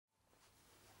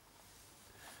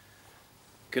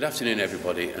Good afternoon,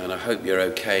 everybody, and I hope you're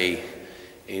okay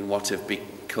in what have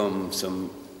become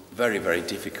some very, very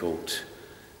difficult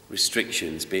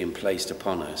restrictions being placed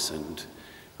upon us. And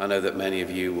I know that many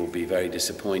of you will be very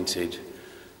disappointed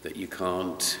that you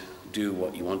can't do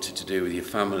what you wanted to do with your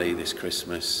family this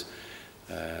Christmas.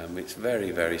 It's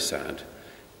very, very sad.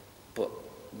 But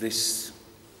this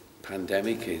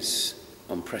pandemic is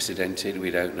unprecedented.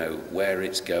 We don't know where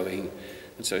it's going.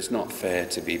 And so it's not fair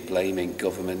to be blaming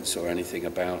governments or anything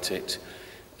about it.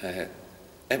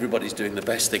 Everybody's doing the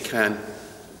best they can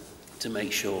to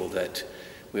make sure that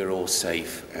we're all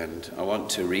safe. And I want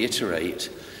to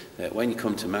reiterate that when you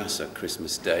come to Mass at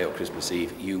Christmas Day or Christmas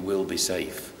Eve, you will be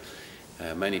safe.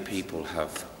 Many people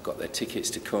have got their tickets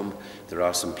to come. There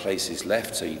are some places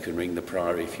left, so you can ring the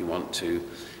Priory if you want to.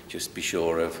 Just be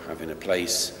sure of having a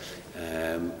place.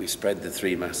 We've spread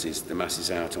the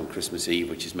masses out on Christmas Eve,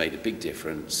 which has made a big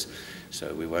difference.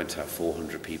 So we won't have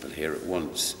 400 people here at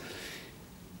once.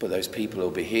 But those people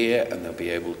will be here and they'll be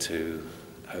able to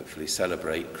hopefully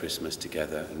celebrate Christmas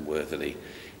together and worthily.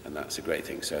 And that's a great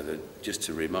thing. So just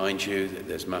to remind you that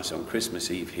there's Mass on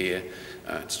Christmas Eve here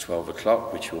at 12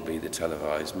 o'clock, which will be the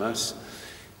televised Mass.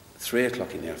 3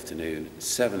 o'clock in the afternoon,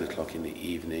 7 o'clock in the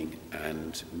evening,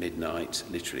 and midnight,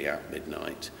 literally at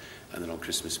midnight, and then on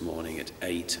Christmas morning at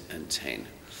 8 and 10.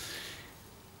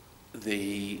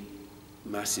 The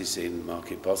Masses in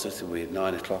Market Bosworth will be at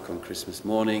 9 o'clock on Christmas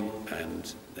morning,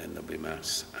 and then there'll be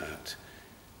Mass at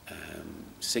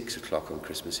 6 o'clock on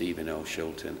Christmas Eve in Old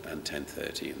Shilton and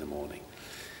 10:30 in the morning.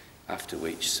 After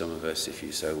which, some of us, if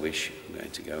you so wish, are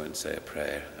going to go and say a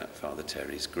prayer at Father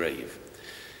Terry's grave.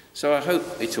 So I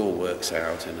hope it all works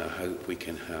out, and I hope we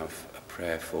can have a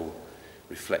prayerful,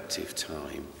 reflective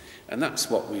time. And that's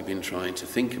what we've been trying to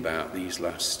think about these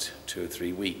last 2 or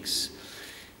 3 weeks.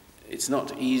 It's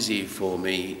not easy for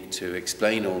me to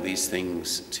explain all these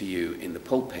things to you in the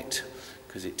pulpit,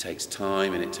 because it takes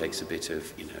time and it takes a bit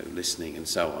of, listening and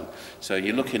so on. So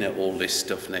you're looking at all this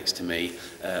stuff next to me,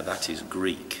 that is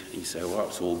Greek. And you say, well,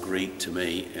 it's all Greek to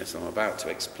me. Yes, I'm about to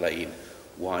explain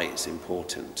why it's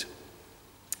important.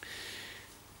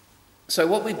 So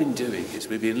what we've been doing is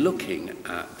we've been looking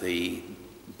at the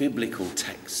biblical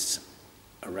texts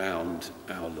around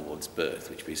our Lord's birth,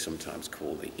 which we sometimes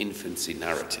call the infancy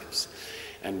narratives.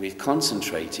 And we've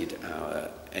concentrated our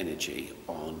energy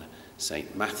on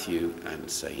St. Matthew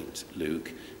and St.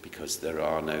 Luke, because there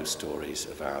are no stories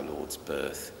of our Lord's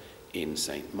birth in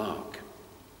St. Mark.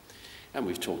 And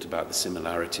we've talked about the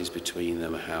similarities between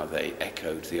them, how they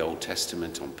echoed the Old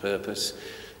Testament on purpose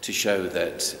to show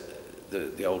that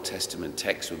the Old Testament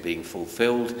texts were being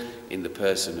fulfilled in the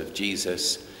person of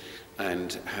Jesus,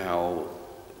 and how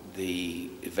the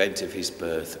event of his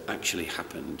birth actually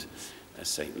happened, as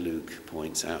St. Luke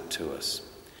points out to us.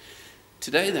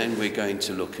 Today then we're going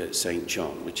to look at St.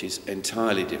 John, which is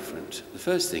entirely different. The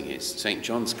first thing is St.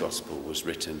 John's Gospel was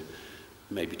written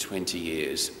maybe 20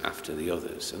 years after the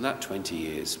others, and that 20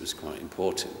 years was quite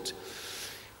important.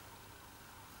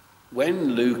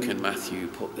 When Luke and Matthew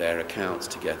put their accounts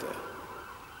together,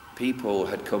 people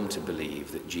had come to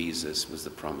believe that Jesus was the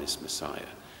promised Messiah,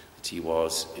 that he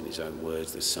was, in his own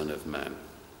words, the Son of Man.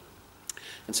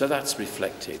 And so that's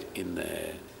reflected in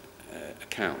their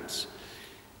accounts.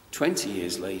 20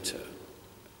 years later,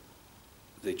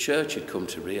 the church had come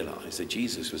to realize that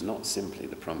Jesus was not simply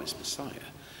the promised Messiah,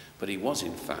 but he was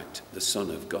in fact the Son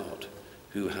of God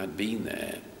who had been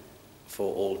there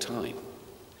for all time.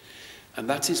 And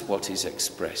that is what is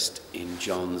expressed in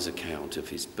John's account of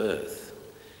his birth.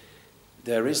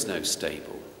 There is no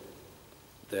stable.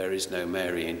 There is no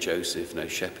Mary and Joseph, no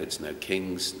shepherds, no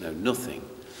kings, no nothing.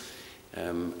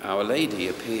 Our Lady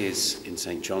appears in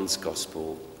St. John's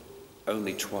Gospel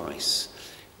only twice,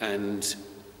 and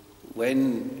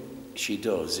when she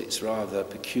does, it's rather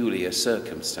peculiar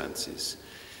circumstances.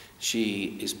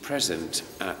 She is present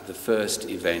at the first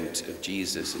event of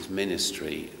Jesus'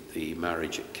 ministry, the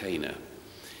marriage at Cana,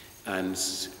 and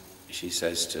she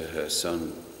says to her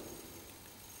son,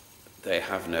 they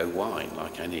have no wine,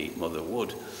 like any mother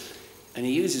would. And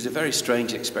he uses a very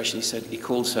strange expression. He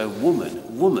calls her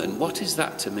woman. Woman, what is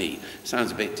that to me?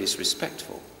 Sounds a bit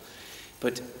disrespectful.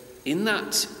 But in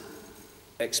that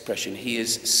expression, he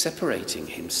is separating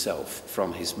himself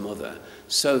from his mother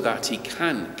so that he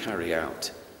can carry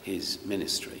out his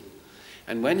ministry.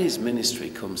 And when his ministry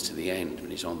comes to the end,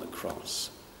 when he's on the cross,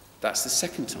 that's the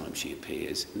second time she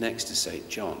appears next to St.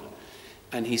 John.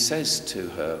 And he says to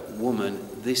her, woman,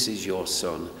 this is your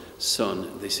son.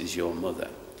 Son, this is your mother.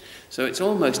 So it's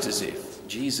almost as if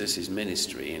Jesus'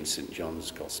 ministry in St. John's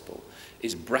Gospel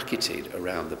is bracketed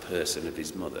around the person of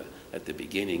his mother at the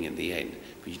beginning and the end,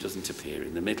 but he doesn't appear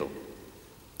in the middle.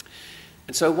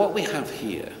 And so what we have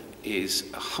here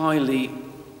is a highly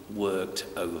worked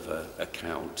over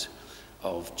account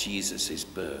of Jesus'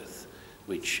 birth,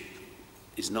 which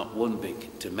is not one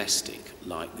big domestic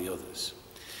like the others.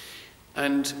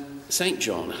 And St.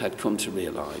 John had come to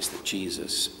realise that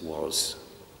Jesus was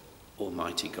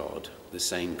Almighty God, the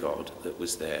same God that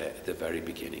was there at the very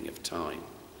beginning of time.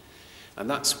 And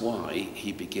that's why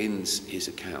he begins his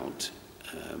account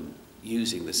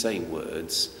using the same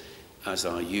words as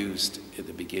are used at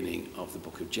the beginning of the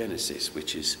book of Genesis,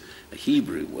 which is a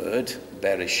Hebrew word,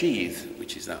 Bereshith,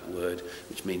 which is that word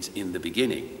which means in the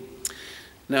beginning.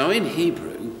 Now in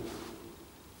Hebrew,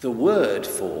 the word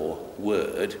for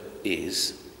word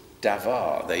is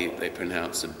davar. They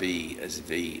pronounce a B as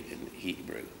V in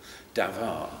Hebrew,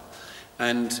 davar.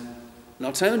 And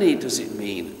not only does it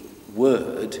mean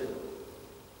word,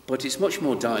 but it's much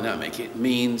more dynamic. It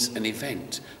means an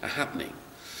event, a happening.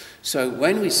 So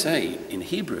when we say in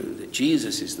Hebrew that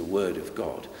Jesus is the Word of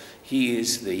God, he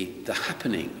is the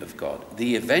happening of God,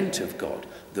 the event of God,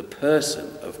 the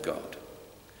person of God,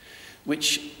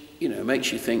 which,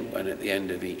 makes you think when at the end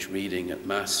of each reading at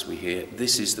Mass we hear,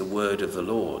 this is the word of the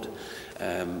Lord.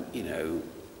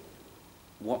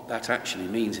 What that actually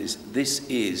means is this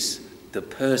is the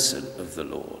person of the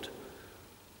Lord.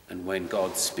 And when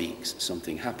God speaks,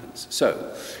 something happens.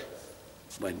 So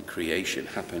when creation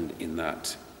happened in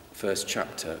that first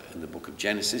chapter in the book of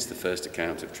Genesis, the first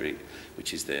account of tree,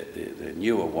 which is the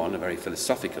newer one, a very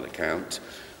philosophical account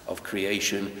of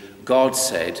creation, God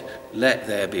said, let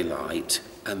there be light,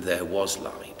 and there was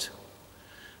light.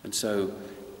 And so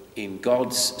in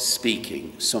God's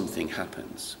speaking, something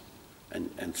happens.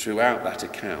 And throughout that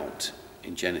account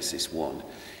in Genesis 1,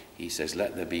 he says,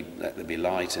 let there be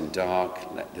light and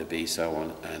dark, let there be so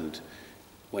on. And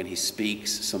when he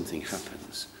speaks, something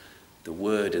happens. The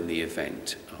word and the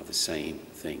event are the same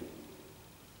thing.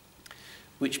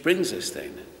 Which brings us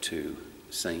then to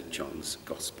St. John's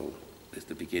Gospel, at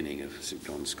the beginning of St.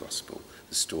 John's Gospel,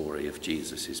 the story of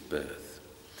Jesus' birth.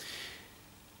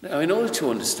 Now, in order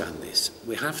to understand this,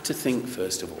 we have to think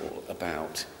first of all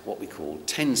about what we call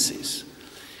tenses.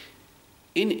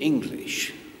 In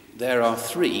English, there are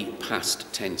 3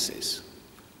 past tenses: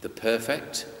 the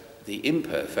perfect, the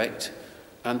imperfect,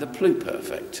 and the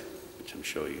pluperfect, which I'm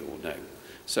sure you all know.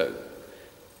 So,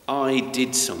 I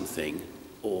did something,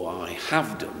 or I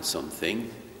have done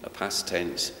something, a past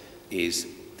tense, is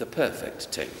the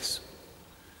perfect tense.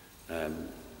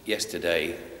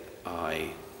 Yesterday,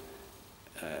 I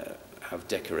have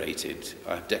decorated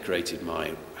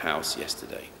my house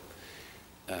yesterday,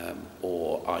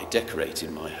 or I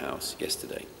decorated my house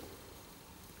yesterday.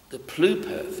 The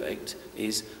pluperfect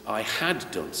is I had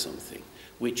done something,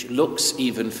 which looks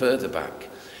even further back.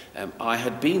 I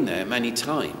had been there many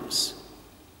times,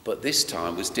 but this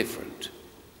time was different.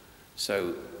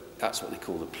 So that's what they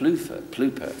call the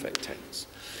pluperfect tense.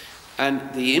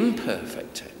 And the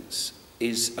imperfect tense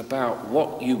is about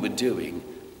what you were doing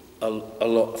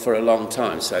for a long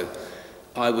time. So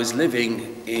I was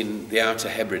living in the Outer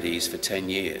Hebrides for 10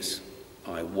 years.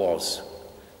 I was.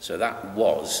 So that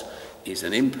was is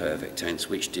an imperfect tense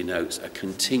which denotes a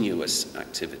continuous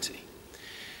activity.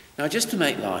 Now, just to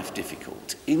make life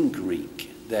difficult, in Greek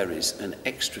there is an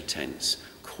extra tense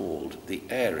called the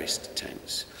aorist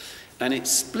tense, and it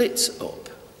splits up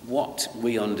what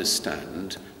we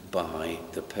understand by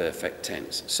the perfect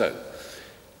tense. So,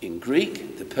 in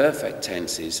Greek, the perfect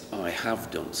tense is I have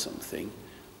done something,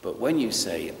 but when you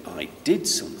say I did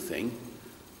something,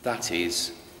 that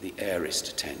is the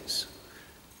aorist tense.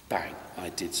 Bang, I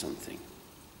did something.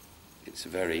 It's a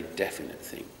very definite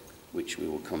thing, which we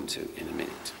will come to in a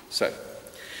minute. So,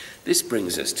 this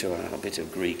brings us to our bit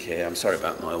of Greek here. I'm sorry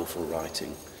about my awful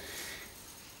writing.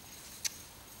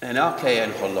 En arche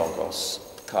en hologos,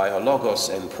 kai hologos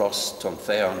en pros ton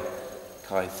theon,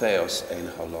 kai theos en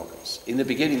hologos. In the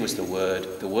beginning was the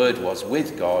Word was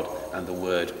with God, and the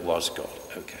Word was God.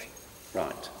 Okay,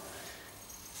 right.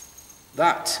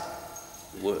 That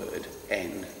word,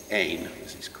 ein,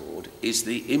 as it's called, is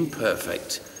the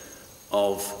imperfect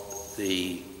of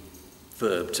the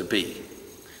verb to be.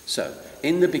 So,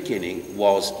 in the beginning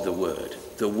was the Word.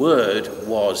 The Word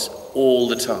was all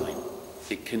the time.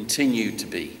 It continued to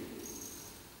be.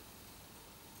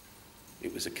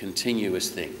 It was a continuous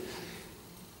thing.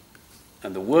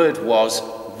 And the Word was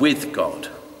with God.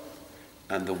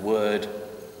 And the Word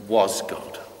was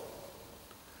God.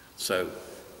 So,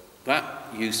 that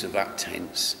use of that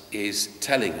tense is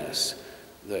telling us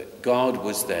that God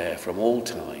was there from all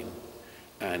time,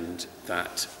 and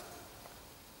that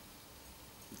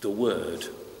the Word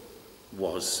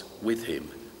was with him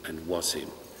and was him.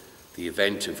 The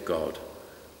event of God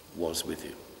was with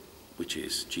him, which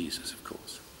is Jesus, of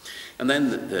course. And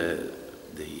then the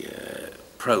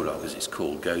prologue, as it's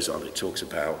called, goes on. It talks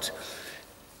about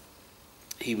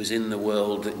he was in the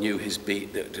world that knew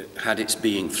that had its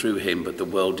being through him, but the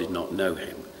world did not know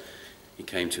him. He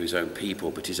came to his own people,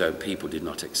 but his own people did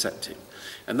not accept him.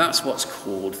 And that's what's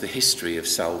called the history of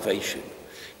salvation.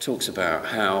 It talks about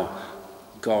how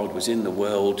God was in the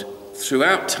world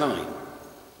throughout time.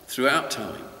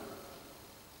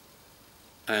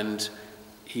 And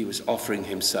he was offering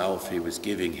himself, he was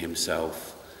giving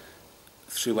himself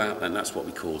throughout, and that's what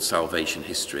we call salvation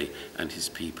history, and his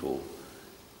people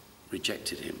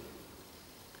rejected him.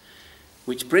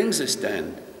 Which brings us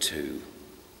then to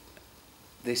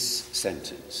this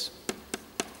sentence.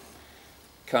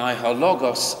 Kai ho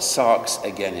logos sarx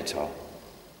egenito,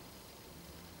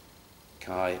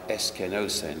 kai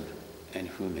eskenosen en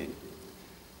humin.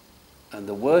 And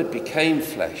the word became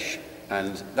flesh,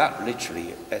 and that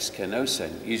literally,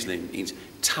 eskenosen, usually means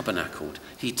tabernacled.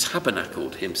 He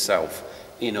tabernacled himself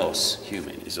in us,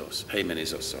 human is us, Haman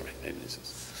is us.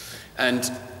 And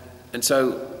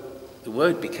so the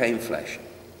word became flesh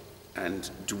and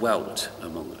dwelt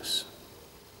among us.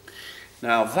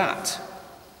 Now that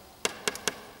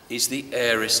is the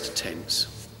aorist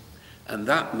tense. And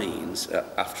that means that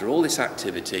after all this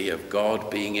activity of God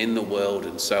being in the world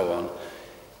and so on,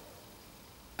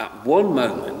 at one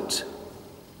moment,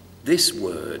 this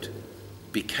word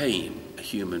became a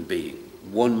human being.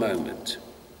 One moment.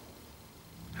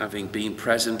 Having been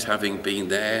present, having been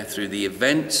there through the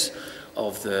events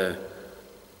of the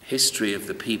history of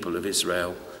the people of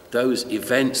Israel, those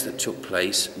events that took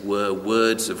place were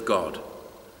words of God,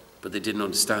 but they didn't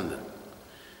understand them.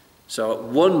 So at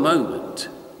one moment,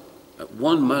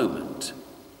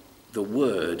 the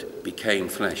word became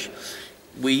flesh.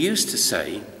 We used to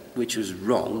say, which was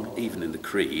wrong, even in the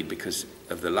Creed, because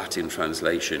of the Latin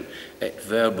translation, et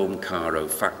verbum caro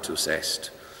factus est,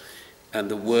 and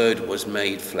the word was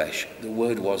made flesh. The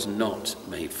word was not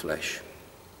made flesh,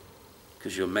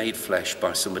 because you're made flesh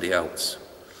by somebody else.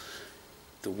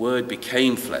 The word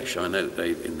became flesh. I know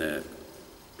in the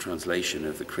translation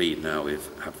of the Creed now we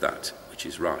have that, which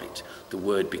is right. The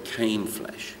word became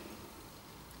flesh.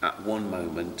 At one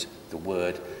moment, the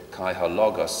word kai ho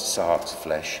logos sarx,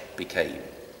 flesh, became.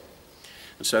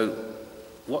 And so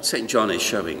what St. John is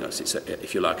showing us, it's,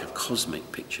 if you like, a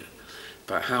cosmic picture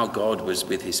about how God was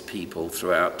with his people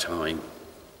throughout time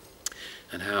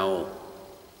and how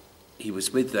he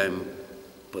was with them,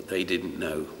 but they didn't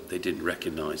know, they didn't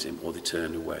recognize him, or they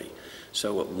turned away.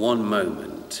 So at one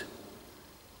moment,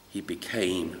 he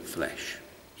became flesh.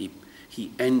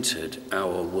 He entered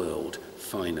our world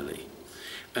finally,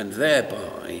 and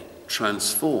thereby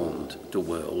transformed the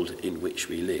world in which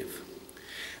we live.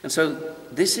 And so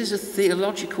this is a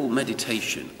theological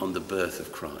meditation on the birth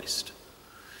of Christ.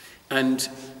 And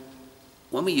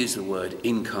when we use the word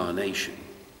incarnation,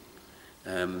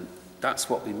 that's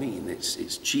what we mean.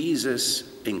 It's Jesus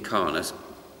incarnate,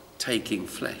 taking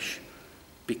flesh,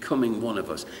 becoming one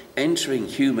of us, entering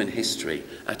human history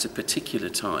at a particular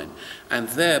time, and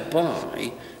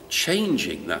thereby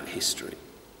changing that history.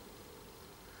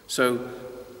 So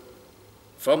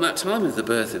from that time of the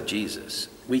birth of Jesus,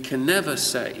 we can never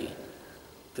say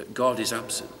that God is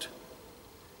absent.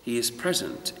 He is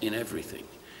present in everything,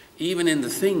 even in the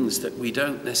things that we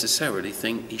don't necessarily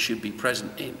think he should be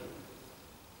present in.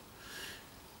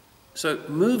 So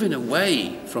moving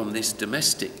away from this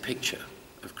domestic picture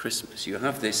of Christmas, you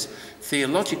have this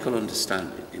theological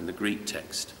understanding in the Greek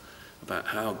text about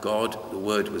how God, the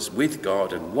Word, was with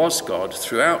God and was God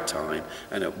throughout time,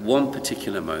 and at one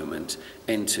particular moment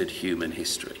entered human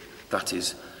history. That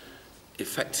is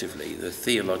effectively the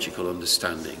theological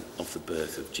understanding of the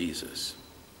birth of Jesus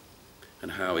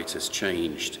and how it has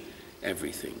changed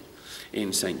everything.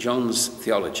 In St. John's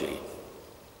theology,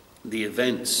 the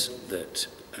events that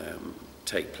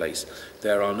take place,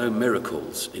 there are no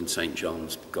miracles in St.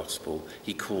 John's Gospel.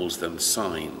 He calls them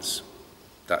signs.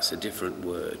 That's a different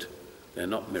word. They're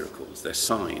not miracles, they're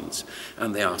signs.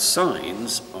 And they are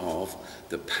signs of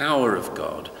the power of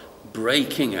God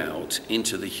breaking out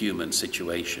into the human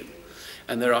situation.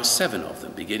 And there are 7 of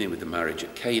them, beginning with the marriage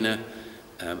at Cana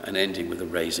and ending with the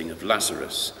raising of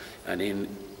Lazarus. And in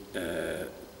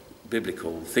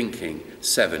biblical thinking,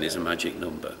 7 is a magic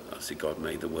number. Obviously, God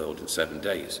made the world in 7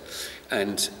 days.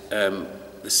 And the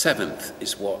 7th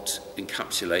is what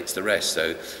encapsulates the rest.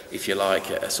 So, if you like,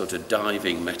 a sort of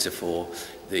diving metaphor,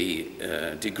 the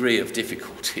degree of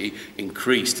difficulty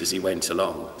increased as he went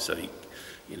along. So he,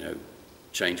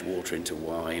 changed water into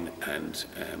wine, and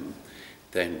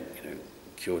then,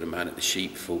 cured a man at the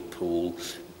sheep pool,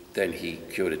 then he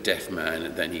cured a deaf man,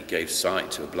 and then he gave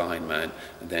sight to a blind man,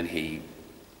 and then he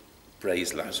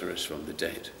raised Lazarus from the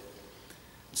dead.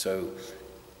 So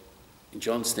in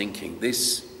John's thinking,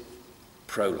 this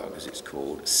prologue, as it's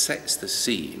called, sets the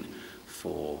scene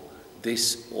for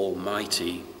this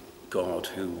almighty God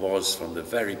who was from the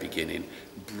very beginning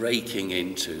breaking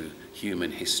into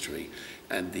human history,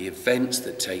 and the events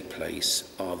that take place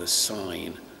are the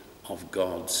sign of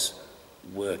God's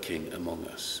working among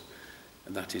us.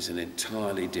 And that is an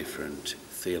entirely different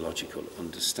theological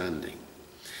understanding.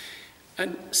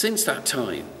 And since that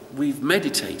time, we've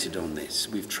meditated on this.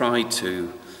 We've tried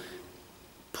to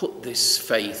put this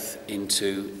faith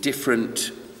into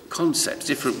different concepts,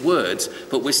 different words,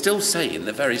 but we're still saying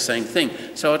the very same thing.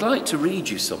 So I'd like to read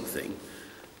you something,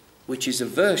 which is a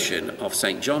version of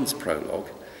St. John's prologue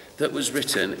that was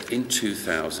written in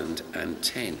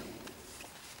 2010.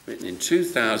 Written in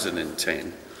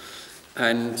 2010,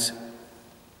 and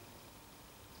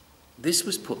this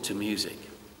was put to music.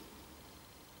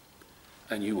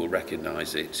 And you will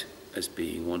recognise it as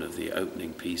being one of the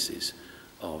opening pieces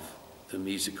of the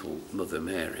musical Mother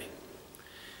Mary.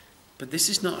 But this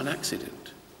is not an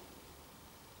accident.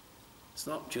 It's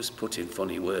not just putting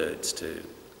funny words to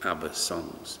ABBA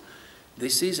songs.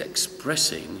 This is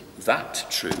expressing that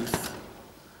truth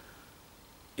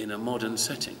in a modern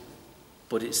setting.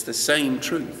 But it's the same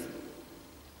truth.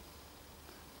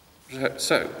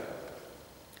 So,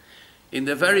 in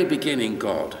the very beginning,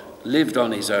 God lived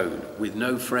on his own with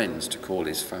no friends to call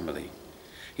his family.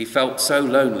 He felt so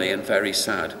lonely and very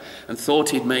sad and thought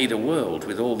he'd made a world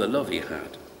with all the love he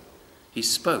had. He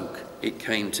spoke, it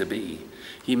came to be.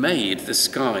 He made the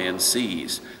sky and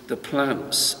seas, the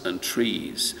plants and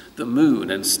trees, the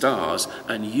moon and stars,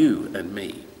 and you and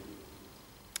me.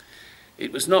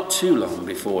 It was not too long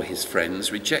before his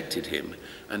friends rejected him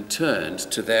and turned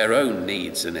to their own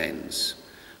needs and ends,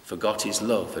 forgot his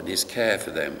love and his care for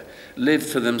them, lived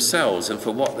for themselves and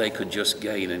for what they could just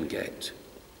gain and get.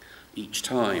 Each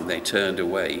time they turned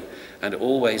away and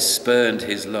always spurned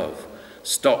his love,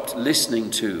 stopped listening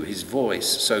to his voice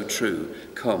so true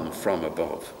come from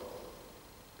above.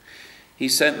 He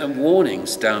sent them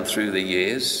warnings down through the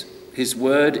years, his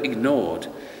word ignored,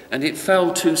 and it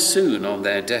fell too soon on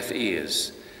their deaf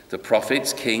ears. The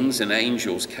prophets, kings, and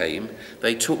angels came.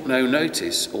 They took no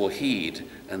notice or heed,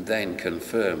 and then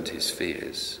confirmed his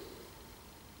fears.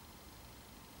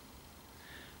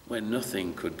 When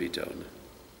nothing could be done,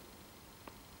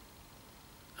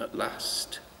 at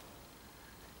last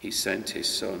he sent his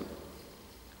Son,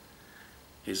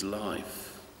 his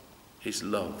life, his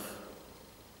love,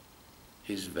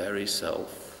 his very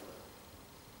self,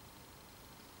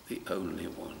 the only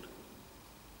one.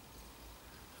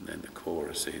 And then the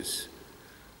chorus is,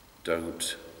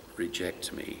 don't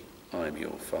reject me, I'm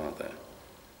your Father.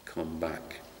 Come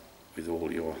back with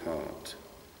all your heart.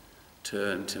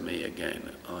 Turn to me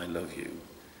again, I love you.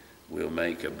 We'll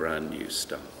make a brand new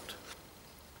start.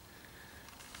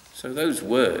 So those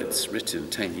words written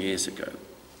 10 years ago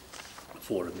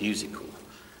for a musical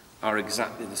are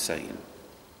exactly the same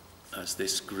as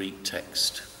this Greek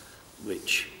text,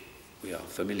 which we are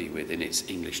familiar with in its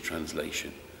English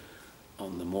translation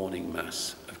on the morning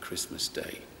Mass of Christmas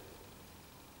Day.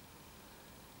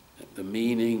 The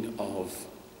meaning of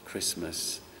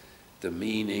Christmas, the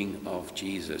meaning of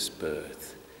Jesus'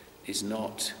 birth, is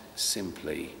not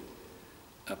simply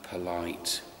a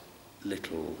polite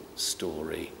little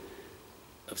story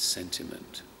of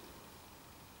sentiment.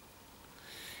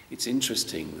 It's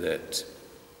interesting that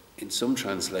in some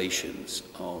translations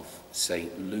of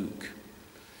St. Luke,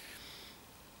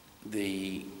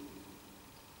 the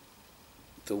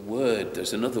word,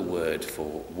 there's another word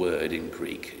for word in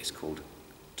Greek, it's called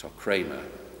tokrema,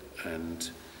 and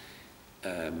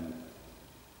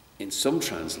in some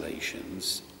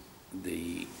translations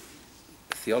the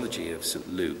theology of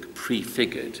St. Luke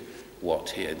prefigured what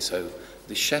here, and so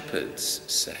the shepherds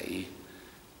say,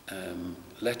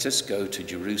 let us go to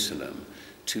Jerusalem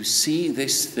to see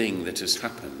this thing that has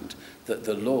happened, that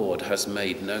the Lord has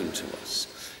made known to us.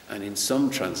 And in some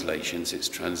translations it's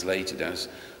translated as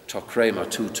tokrema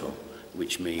tuto,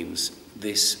 which means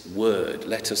this word.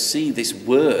 Let us see this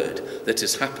word that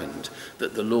has happened,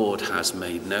 that the Lord has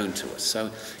made known to us.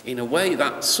 So in a way,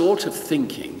 that sort of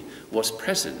thinking was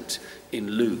present in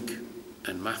Luke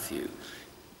and Matthew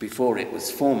before it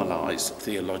was formalized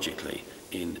theologically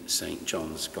in St.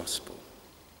 John's Gospel.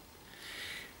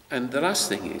 And the last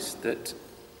thing is that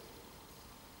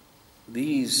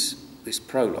this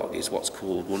prologue is what's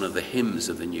called one of the hymns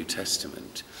of the New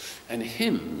Testament. And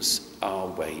hymns are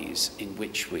ways in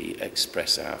which we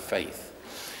express our faith.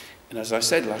 And as I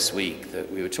said last week, that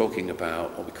we were talking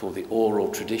about what we call the oral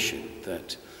tradition,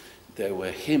 that there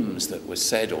were hymns that were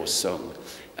said or sung,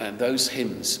 and those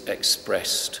hymns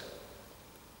expressed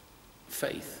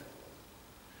faith.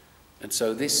 And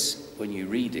so this, when you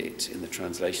read it in the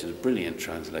translation, a brilliant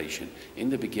translation, in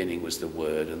the beginning was the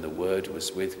Word, and the Word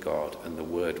was with God, and the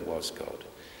Word was God.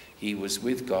 He was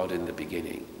with God in the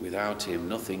beginning. Without him,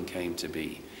 nothing came to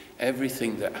be.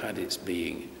 Everything that had its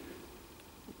being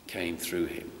came through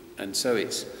him. And so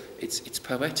it's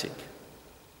poetic.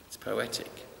 It's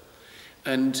poetic.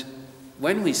 And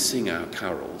when we sing our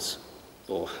carols,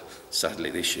 or sadly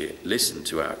this year, listen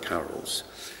to our carols,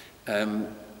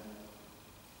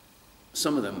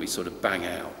 some of them we sort of bang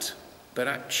out, but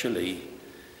actually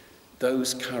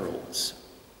those carols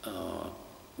are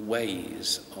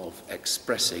ways of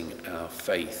expressing our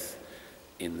faith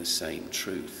in the same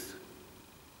truth.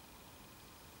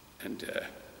 And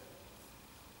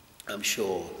I'm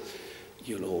sure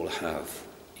you'll all have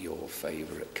your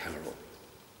favourite carol.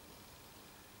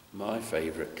 My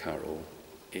favourite carol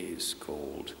is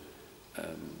called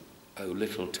O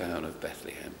Little Town of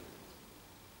Bethlehem.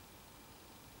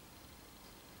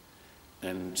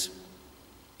 And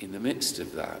in the midst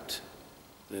of that,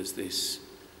 there's this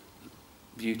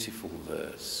beautiful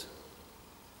verse.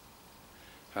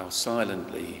 How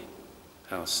silently,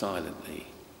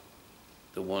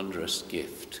 the wondrous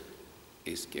gift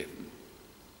is given.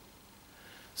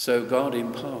 So God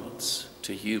imparts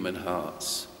to human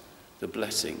hearts the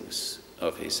blessings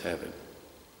of his heaven.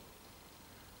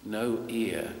 No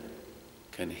ear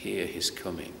can hear his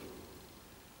coming.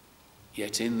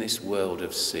 Yet in this world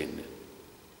of sin,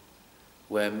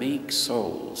 where meek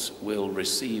souls will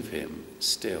receive him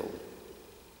still,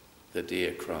 the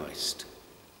dear Christ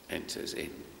enters in.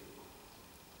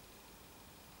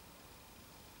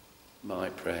 My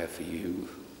prayer for you,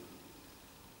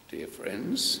 dear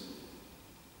friends,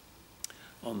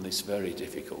 on this very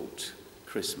difficult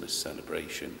Christmas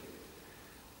celebration,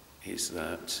 is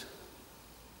that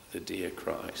the dear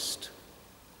Christ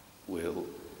will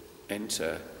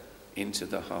enter into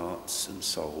the hearts and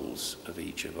souls of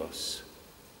each of us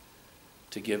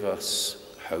to give us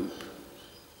hope,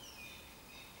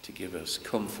 to give us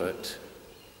comfort,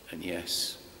 and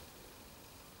yes,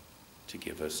 to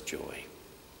give us joy.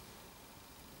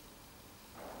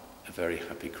 A very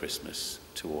happy Christmas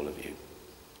to all of you.